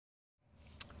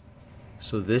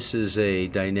So this is a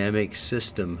dynamic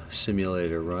system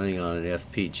simulator running on an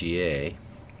FPGA,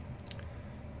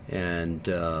 and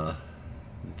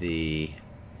the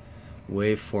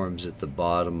waveforms at the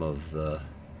bottom of the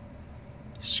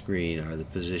screen are the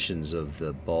positions of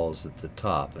the balls at the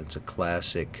top. It's a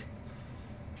classic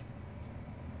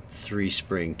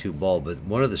 3-spring 2-ball, but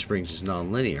one of the springs is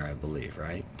nonlinear, I believe,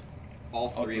 right? All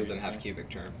three of them have cubic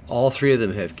terms. All 3 of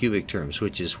them have cubic terms,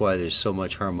 which is why there's so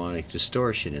much harmonic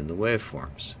distortion in the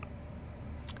waveforms.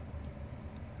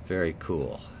 Very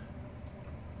cool.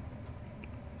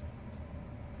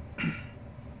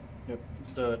 Yep.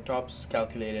 The top's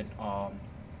calculated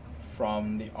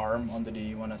from the ARM on the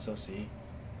DE1 SoC,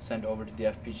 sent over to the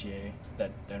FPGA,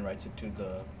 that then writes it to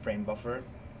the frame buffer,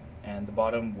 and the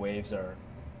bottom waves are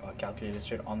calculated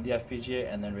straight on the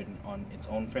FPGA and then written on its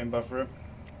own frame buffer,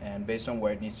 and based on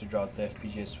where it needs to draw, the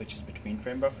FPGA switches between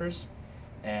frame buffers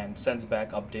and sends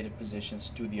back updated positions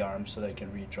to the ARM so that it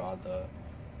can redraw the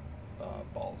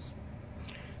balls.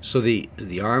 So the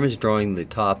ARM is drawing the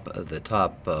top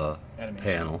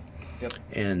panel, Yep.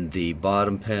 and the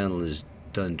bottom panel is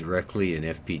done directly in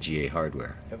FPGA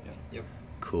hardware. Yep.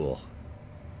 Cool.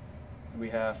 We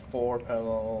have 4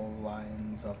 parallel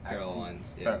lines of Parallel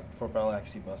lines, yeah. 4 parallel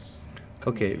axis bus.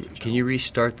 Okay, can you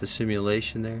restart the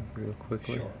simulation there real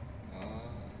quickly? Sure.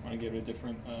 Want to give it a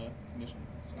different condition?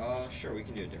 Sure, we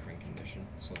can do a different condition.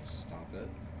 So let's stop it.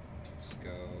 Let's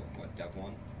go, what, Dev 1?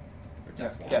 Or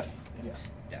Def 1? Def, yeah.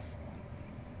 Def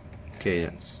 1. Okay.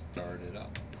 And start it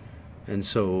up. And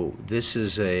so this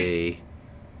is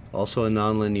also a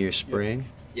nonlinear spring.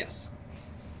 Yes.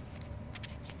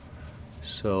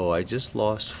 So I just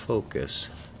lost focus.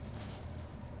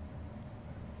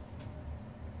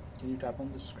 Can you tap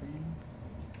on the screen?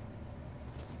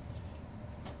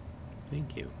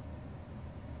 Thank you.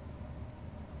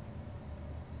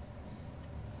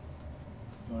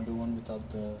 You want to do one without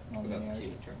the Without the nonlinearity?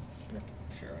 cubic term? Yeah.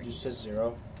 Sure. I Just can says do 0,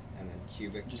 that. And then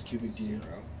cubic. just cubic D. 0.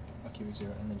 A cubic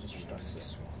 0, and then just And restart that's it.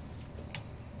 this one.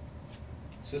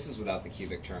 So this is without the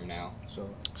cubic term now. So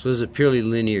So this is a purely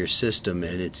linear system,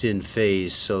 and it's in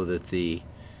phase so that the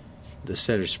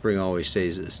center spring always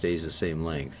stays the same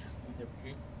length. yep.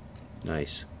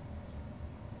 Nice.